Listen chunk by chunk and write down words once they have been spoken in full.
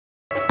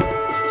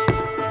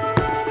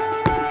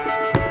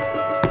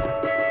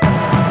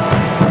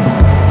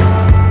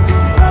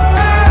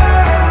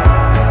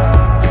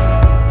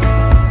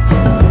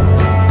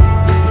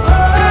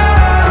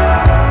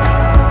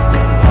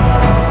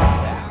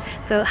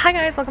So hi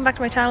guys, welcome back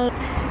to my channel.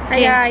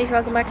 Hi guys,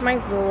 welcome back to my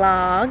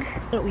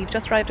vlog. We've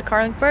just arrived at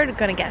Carlingford. We're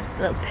going to get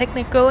a little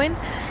picnic going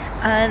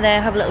and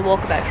then have a little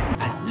walkabout.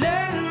 I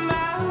learned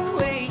my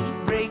way,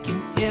 breaking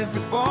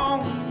every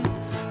bone.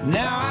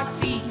 Now I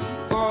see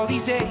all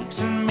these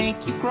aches and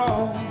make you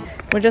grow.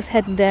 We're just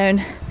heading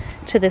down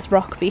to this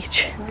rock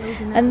beach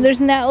and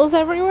there's nettles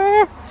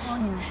everywhere.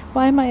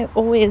 Why am I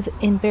always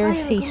in bare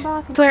feet?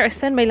 I swear I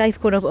spend my life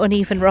going up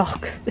uneven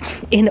rocks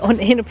in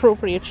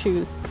inappropriate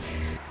shoes.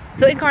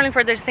 So in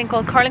Carlingford there's a thing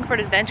called Carlingford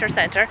Adventure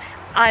Centre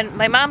and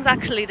my mum's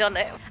actually done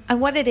it. And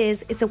what it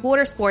is, it's a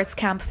water sports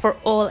camp for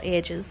all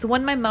ages. The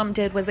one my mum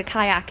did was a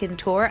kayaking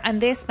tour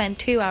and they spent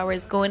 2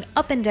 hours going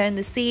up and down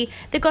the sea.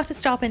 They got to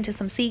stop into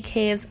some sea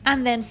caves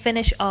and then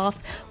finish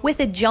off with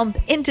a jump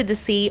into the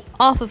sea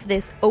off of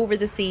this over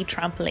the sea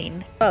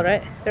trampoline.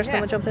 Alright, there's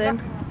someone jumping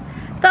in.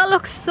 That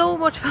looks so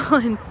much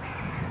fun.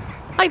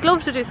 I'd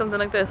love to do something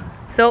like this.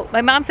 So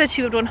my mom said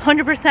she would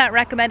 100%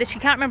 recommend it. She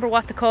can't remember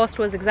what the cost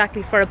was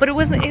exactly for it, but it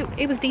was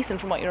decent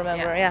from what you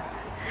remember, yeah.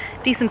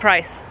 Decent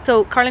price.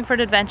 So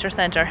Carlingford Adventure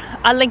Centre.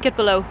 I'll link it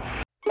below.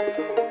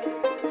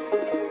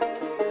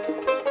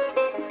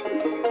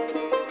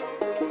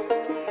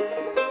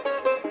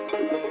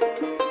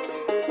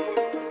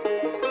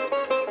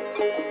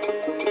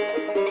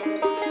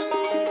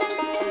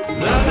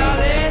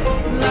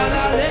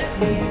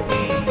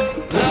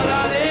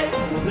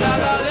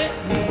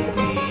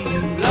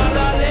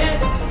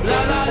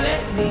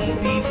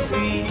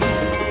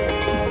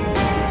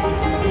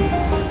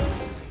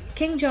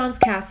 King John's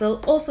Castle,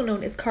 also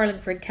known as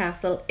Carlingford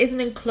Castle, is an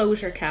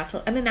enclosure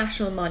castle and a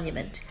national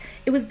monument.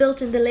 It was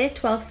built in the late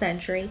 12th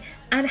century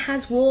and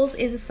has walls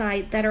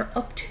inside that are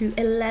up to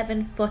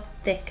 11 foot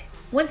thick.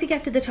 Once you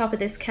get to the top of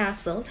this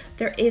castle,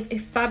 there is a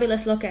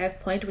fabulous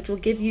lookout point which will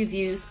give you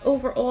views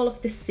over all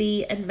of the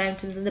sea and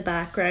mountains in the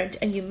background,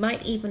 and you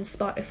might even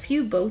spot a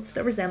few boats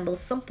that resemble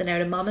something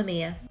out of Mamma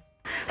Mia.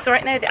 So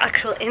right now the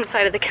actual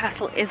inside of the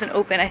castle isn't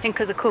open, I think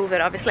because of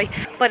COVID obviously,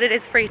 but it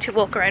is free to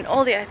walk around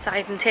all the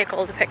outside and take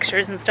all the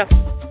pictures and stuff.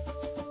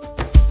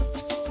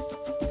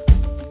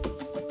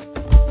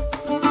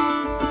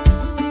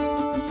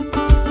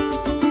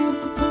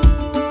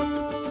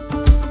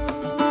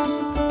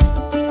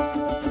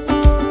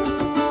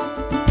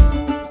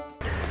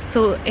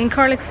 So in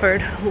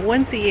Carlingford,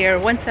 once a year,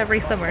 once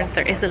every summer,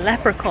 there is a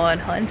leprechaun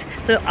hunt.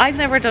 So I've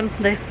never done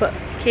this, but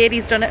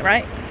Katie's done it,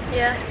 right?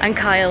 Yeah. And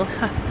Kyle.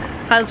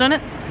 Kyle's done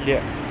it?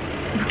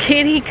 Yeah.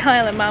 Katie,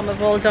 Kyle and Mum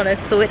have all done it,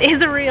 so it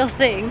is a real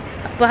thing.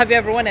 But have you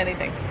ever won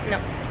anything?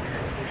 No.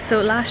 So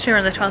last year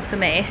on the 12th of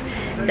May,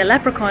 the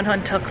leprechaun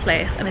hunt took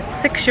place and it's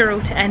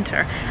 €6 to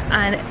enter.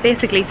 And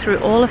basically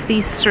through all of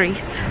these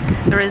streets,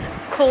 there is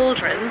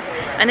cauldrons,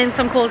 and in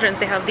some cauldrons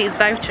they have these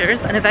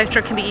vouchers, and a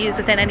voucher can be used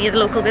within any of the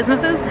local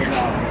businesses.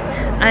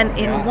 And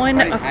in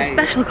one of the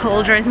special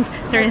cauldrons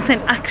there is an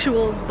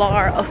actual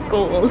bar of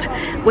gold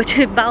which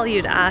is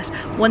valued at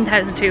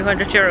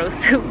 €1,200,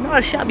 so not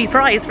a shabby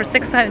prize for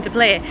 £6 to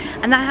play,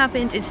 and that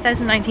happened in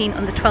 2019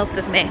 on the 12th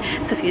of May.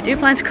 So if you do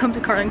plan to come to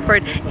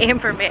Carlingford, aim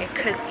for May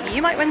because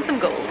you might win some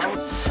gold.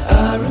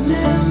 I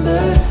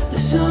remember the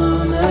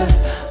summer,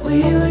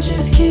 we were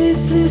just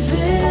kids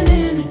living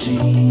in a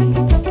dream.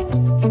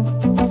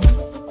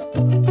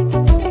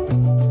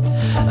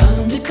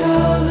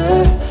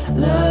 Undercover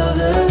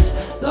lovers,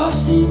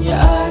 lost in your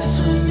eyes,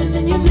 swimming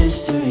in your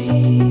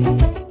mystery.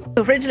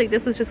 So originally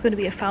this was just going to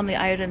be a family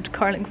island to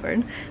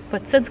Carlingford,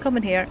 but since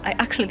coming here I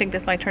actually think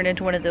this might turn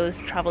into one of those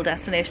travel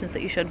destinations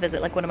that you should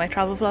visit, like one of my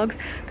travel vlogs,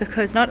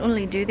 because not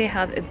only do they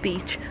have a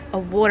beach, a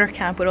water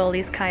camp with all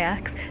these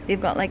kayaks, they've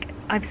got like,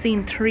 I've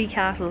seen 3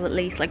 castles at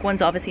least, like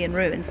one's obviously in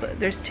ruins but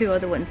there's 2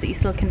 other ones that you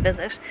still can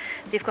visit.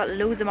 They've got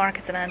loads of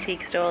markets and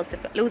antique stalls,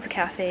 they've got loads of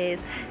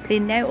cafes. They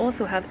now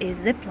also have a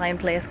zipline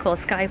place called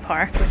Sky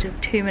Park which is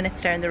 2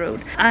 minutes down the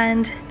road,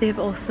 and they've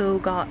also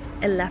got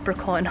a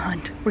leprechaun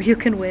hunt where you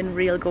can win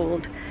real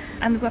gold,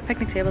 and they've got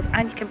picnic tables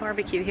and you can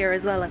barbecue here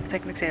as well at the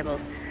picnic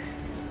tables.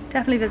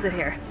 Definitely visit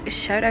here.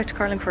 Shout out to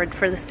Carlingford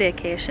for the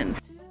staycation.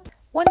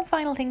 One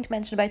final thing to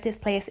mention about this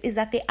place is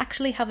that they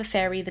actually have a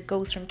ferry that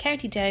goes from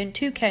County Down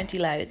to County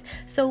Louth,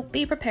 so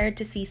be prepared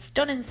to see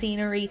stunning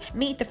scenery,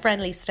 meet the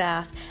friendly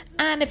staff,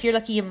 and if you're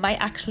lucky you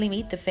might actually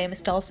meet the famous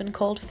dolphin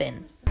called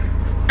Finn.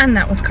 And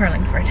that was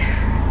Carlingford.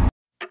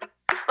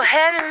 Well,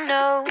 heaven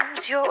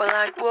knows you're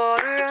like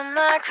water and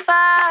like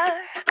fire.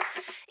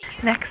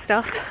 Next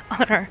stop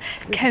on our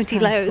County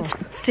Louth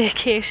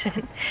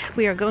staycation,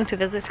 we are going to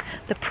visit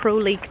the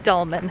Proleek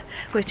Dolmen,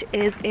 which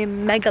is a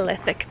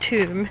megalithic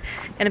tomb,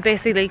 and it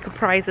basically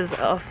comprises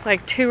of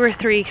like 2 or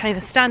 3 kind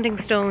of standing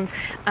stones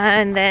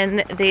and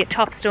then the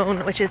top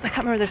stone, which is, I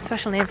can't remember the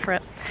special name for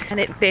it, and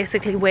it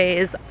basically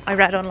weighs, I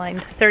read online,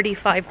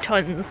 35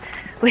 tons,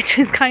 which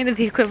is kind of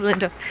the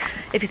equivalent of,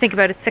 if you think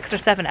about it, 6 or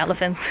 7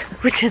 elephants,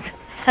 which is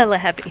hella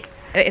heavy.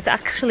 It's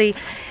actually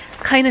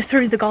kind of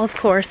through the golf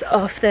course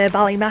of the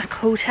Ballymascanlon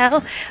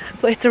hotel,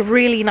 but it's a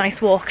really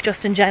nice walk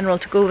just in general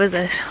to go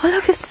visit. Oh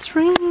look, a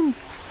stream!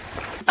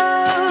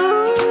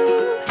 Oh,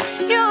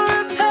 you're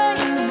a pain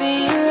to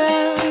be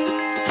around.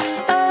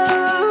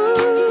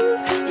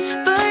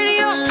 Oh, but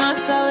you're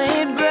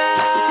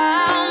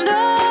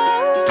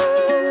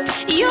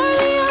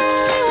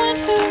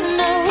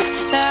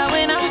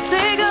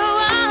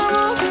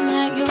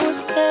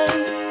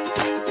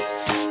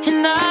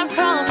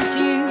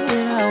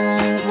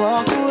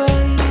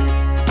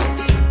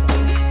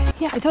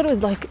Yeah, I thought it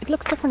was like, it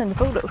looks different in the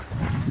photos.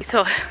 I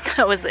thought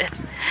that was it.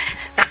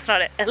 That's not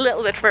it. A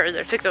little bit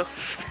further to go.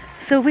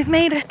 So we've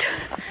made it.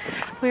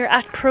 We're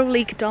at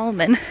Proleek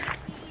Dolmen.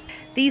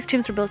 These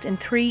tombs were built in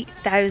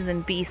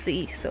 3000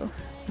 BC, so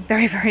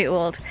very, very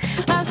old.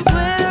 I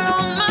swear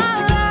on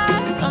my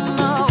life I'm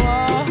not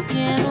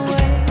walking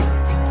away.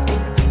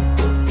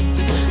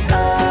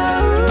 Oh,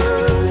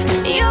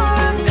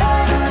 you're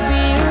gonna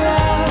be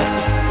right.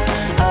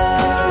 Oh,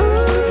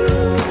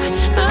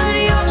 but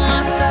you're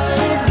my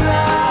solid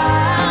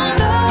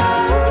ground. Oh,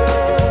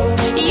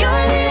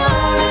 you're the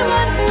only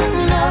one who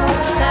knows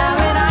that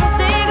when I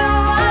say go,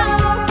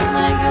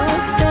 I go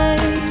stay.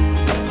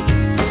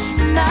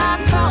 And I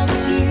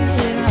promise you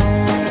that I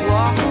won't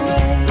walk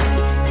away.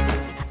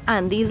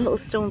 And these little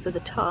stones at the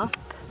top,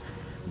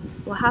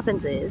 what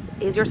happens is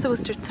you're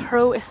supposed to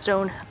throw a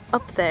stone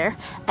up there,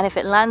 and if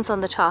it lands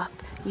on the top,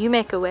 you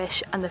make a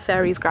wish and the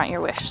fairies grant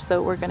your wish.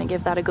 So we're gonna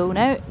give that a go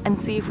now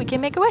and see if we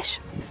can make a wish.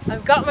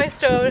 I've got my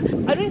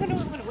stone. I don't even know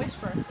what I'm gonna wish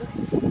for.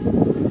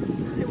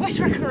 I wish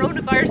for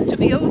coronavirus to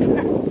be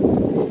over.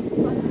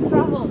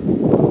 Travel.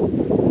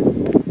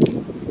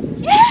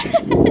 Yeah!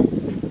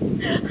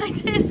 I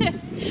did it!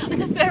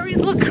 And the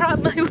fairies will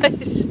grant my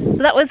wish.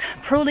 That was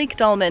Proleek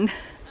Dolmen.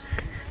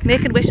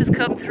 Making wishes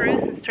come through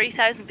since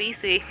 3000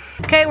 BC.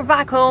 Okay, we're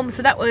back home.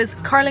 So that was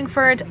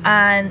Carlingford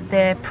and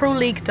the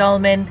Proleek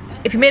Dolmen.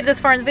 If you made it this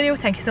far in the video,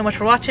 thank you so much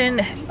for watching.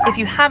 If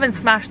you haven't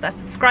smashed that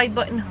subscribe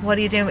button, what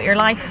are you doing with your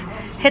life?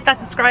 Hit that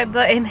subscribe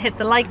button, hit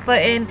the like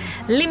button,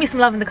 leave me some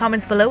love in the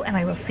comments below, and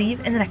I will see you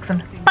in the next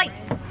one. Bye!